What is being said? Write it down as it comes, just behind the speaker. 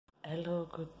Hello,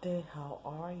 good day. How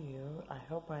are you? I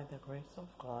hope by the grace of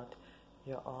God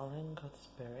you're all in good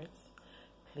spirits.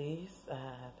 Please,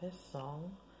 this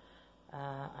song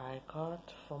I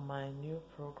got for my new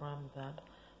program that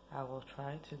I will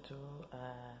try to do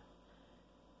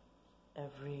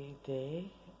every day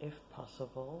if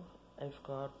possible, if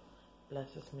God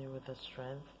blesses me with the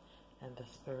strength and the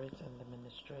spirit and the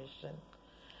ministration.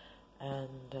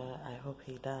 And I hope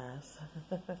He does.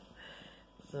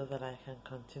 So that I can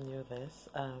continue this.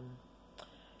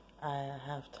 I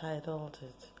have titled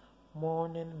it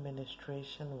Morning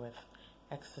Ministration with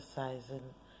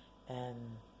Exercising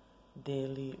and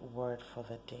Daily Word for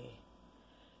the Day.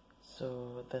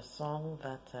 So the song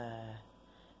that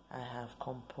I have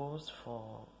composed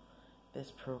for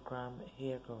this program,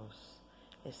 here goes,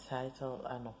 is titled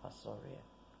Anopasoria.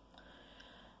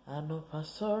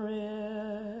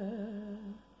 Anopasoria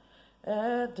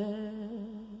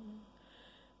Eden.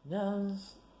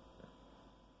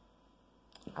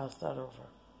 I'll start over.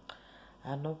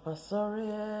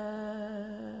 Anopasoria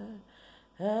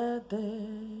ede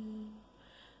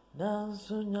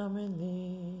nansu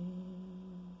nyamini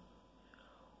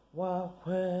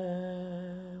wakwemwa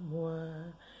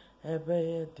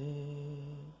ebeyede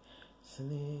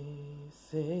sni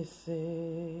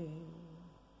sese.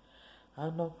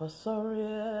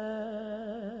 Anopasoria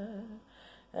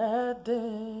ede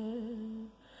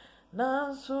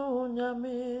nansu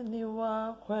nyamini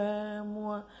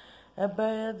wakwemwa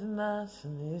ebeyedna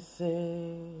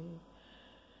sinise.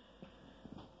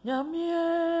 Nyamie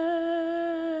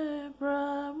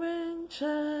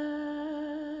bramenche,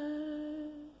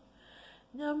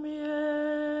 nyamie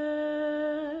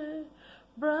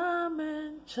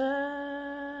bramenche,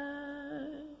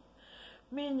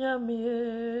 mi nyamie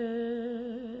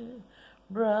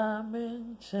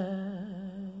bramenche.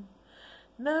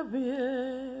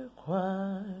 Nabie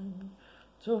kwan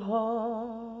to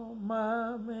home,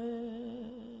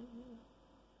 mommy.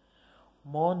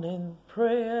 Morning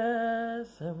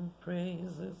prayers and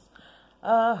praises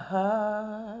I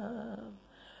have,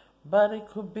 but it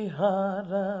could be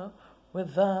harder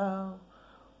without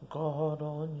God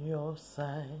on your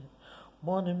side.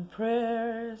 Morning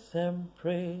prayers and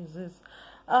praises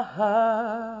I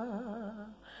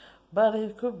have, but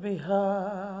it could be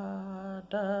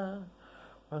harder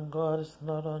when God is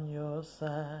not on your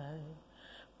side.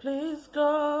 Please,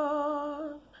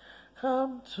 God,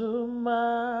 come to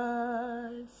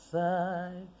my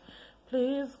side.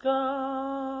 Please,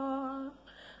 God,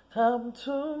 come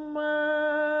to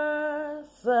my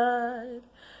side.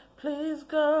 Please,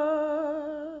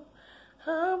 God,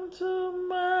 come to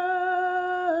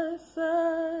my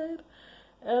side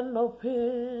and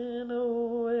open a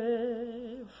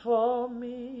way for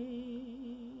me.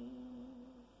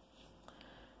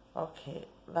 Okay,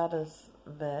 that is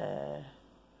the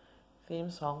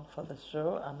theme song for the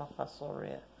show,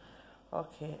 Anopasoria.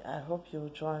 Okay, I hope you'll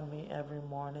join me every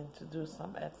morning to do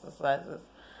some exercises.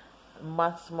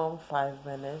 Maximum 5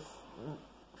 minutes,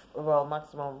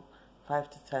 maximum 5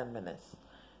 to 10 minutes.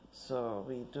 So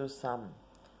we do some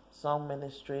song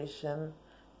ministration,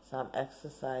 some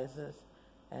exercises,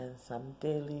 and some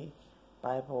daily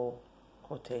Bible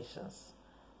quotations.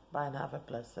 Bye and have a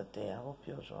blessed day. I hope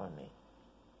you'll join me.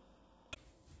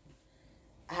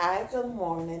 Hi, good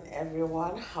morning,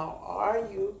 everyone. How are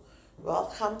you?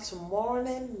 Welcome to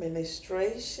Morning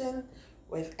Ministration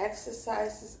with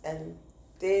exercises and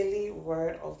daily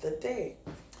word of the day.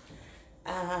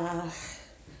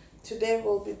 Today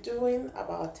we'll be doing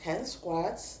about 10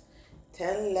 squats,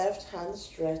 10 left hand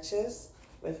stretches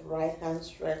with right hand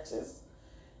stretches,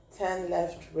 10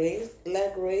 left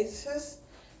leg raises,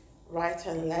 right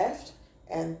and left,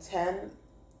 and 10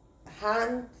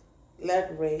 hand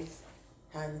leg raise,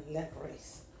 hand leg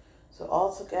raise. So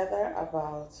altogether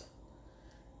about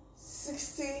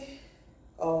 50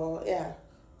 or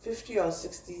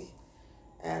 60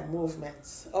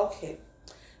 movements. Okay,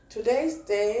 today's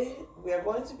day we are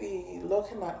going to be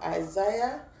looking at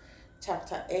Isaiah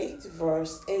chapter 8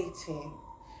 verse 18.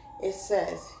 It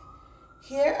says,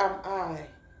 "Here am I,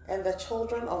 and the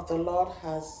children of the Lord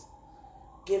has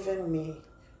given me.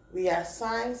 We are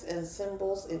signs and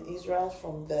symbols in Israel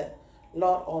from the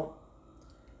Lord on."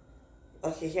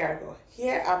 Okay, here I go.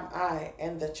 "Here am I,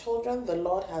 and the children the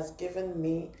Lord has given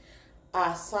me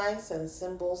are signs and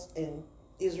symbols in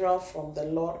Israel from the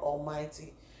Lord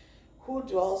Almighty, who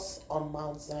dwells on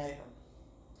Mount Zion."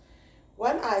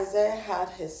 When Isaiah had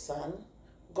his son,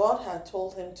 God had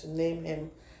told him to name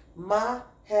him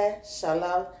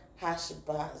Maher-Shalal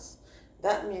Hashbaz.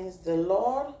 That means the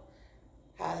Lord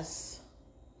has,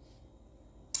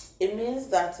 it means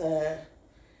that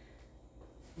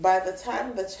By the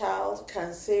time the child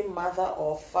can say mother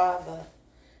or father,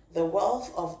 the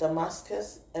wealth of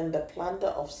Damascus and the plunder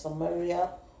of Samaria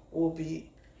will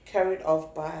be carried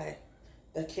off by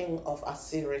the king of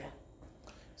Assyria.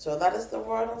 So that is the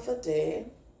word of the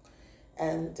day.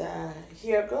 And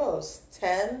here goes.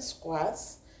 10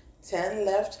 squats, 10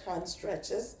 left hand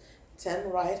stretches, 10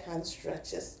 right hand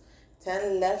stretches,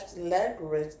 10 left leg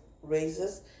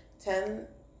raises, 10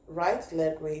 right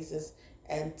leg raises,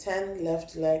 and 10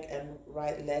 left leg and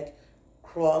right leg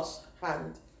cross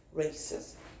hand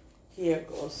raises. Here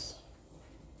goes.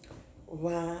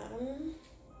 1,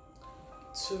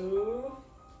 2,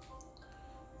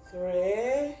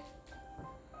 3,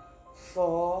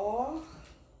 4,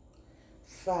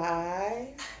 5,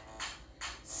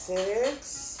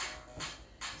 6,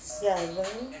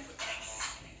 7,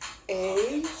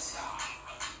 8,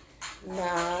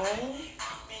 9,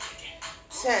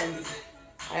 10.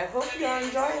 I hope you're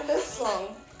enjoying this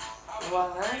song.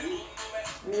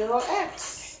 1, Nero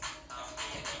X.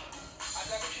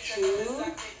 2,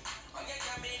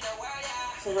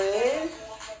 3,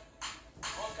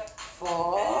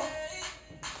 4,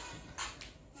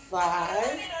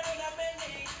 5,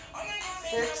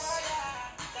 6,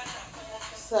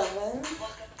 7,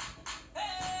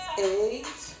 8,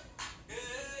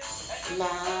 9,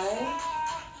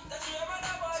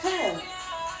 10.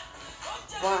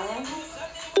 1,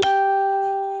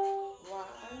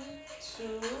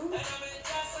 2,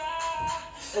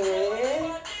 3,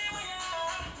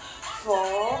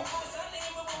 4,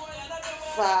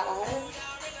 5,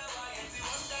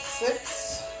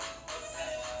 6,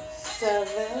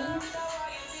 7,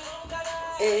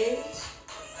 8,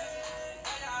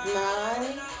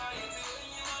 9,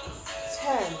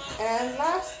 10. And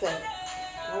last thing.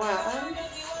 1,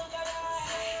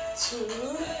 2,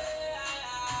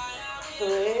 3,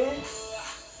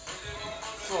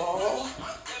 4,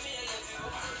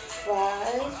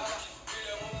 5,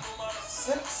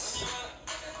 6,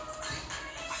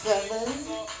 7,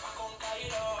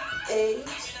 8,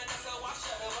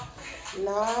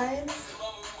 9,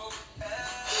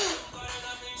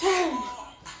 10.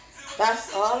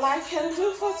 That's all I can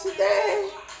do for today.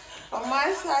 On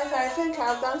my side, I think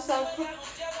I've done some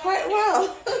quite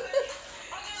well.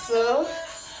 So,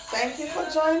 thank you for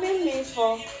joining me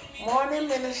for morning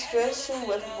ministration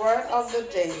with Word of the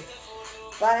Day.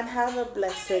 Bye and have a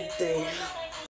blessed day.